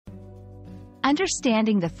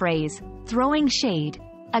Understanding the phrase, throwing shade,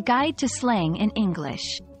 a guide to slang in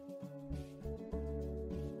English.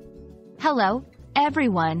 Hello,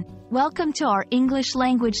 everyone. Welcome to our English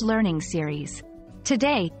language learning series.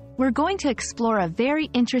 Today, we're going to explore a very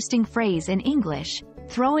interesting phrase in English,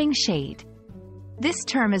 throwing shade. This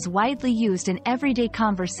term is widely used in everyday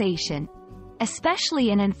conversation,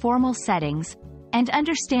 especially in informal settings, and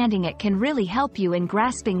understanding it can really help you in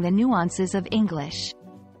grasping the nuances of English.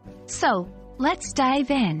 So, let's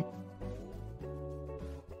dive in.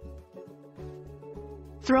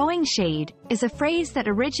 Throwing shade is a phrase that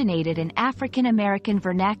originated in African American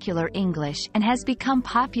vernacular English and has become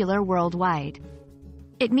popular worldwide.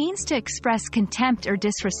 It means to express contempt or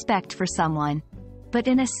disrespect for someone, but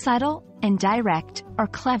in a subtle, indirect, or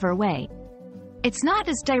clever way. It's not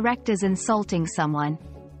as direct as insulting someone.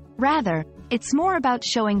 Rather, it's more about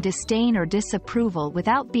showing disdain or disapproval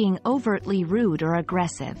without being overtly rude or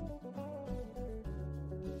aggressive.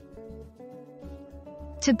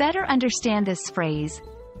 To better understand this phrase,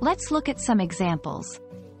 let's look at some examples.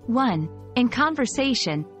 1. In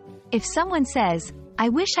conversation, if someone says, "I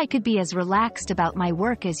wish I could be as relaxed about my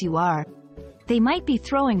work as you are," they might be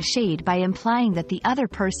throwing shade by implying that the other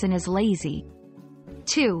person is lazy.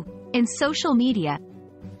 2. In social media,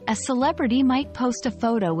 a celebrity might post a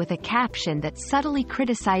photo with a caption that subtly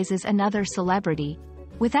criticizes another celebrity,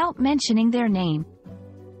 without mentioning their name.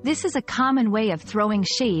 This is a common way of throwing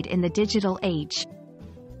shade in the digital age.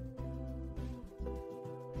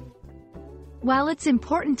 While it's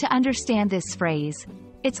important to understand this phrase,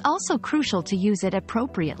 it's also crucial to use it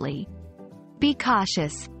appropriately. Be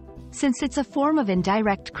cautious. Since it's a form of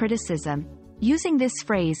indirect criticism, using this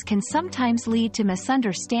phrase can sometimes lead to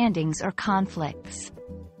misunderstandings or conflicts.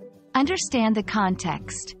 Understand the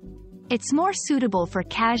context. It's more suitable for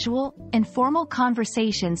casual, informal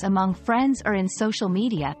conversations among friends or in social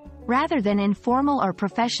media, rather than in formal or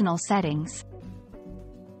professional settings.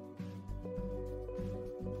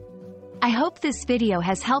 I hope this video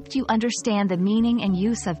has helped you understand the meaning and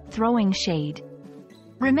use of throwing shade.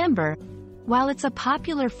 Remember, while it's a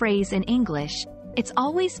popular phrase in English, it's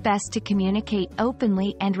always best to communicate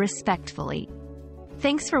openly and respectfully.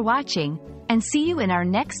 Thanks for watching, and see you in our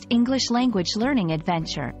next English language learning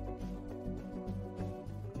adventure.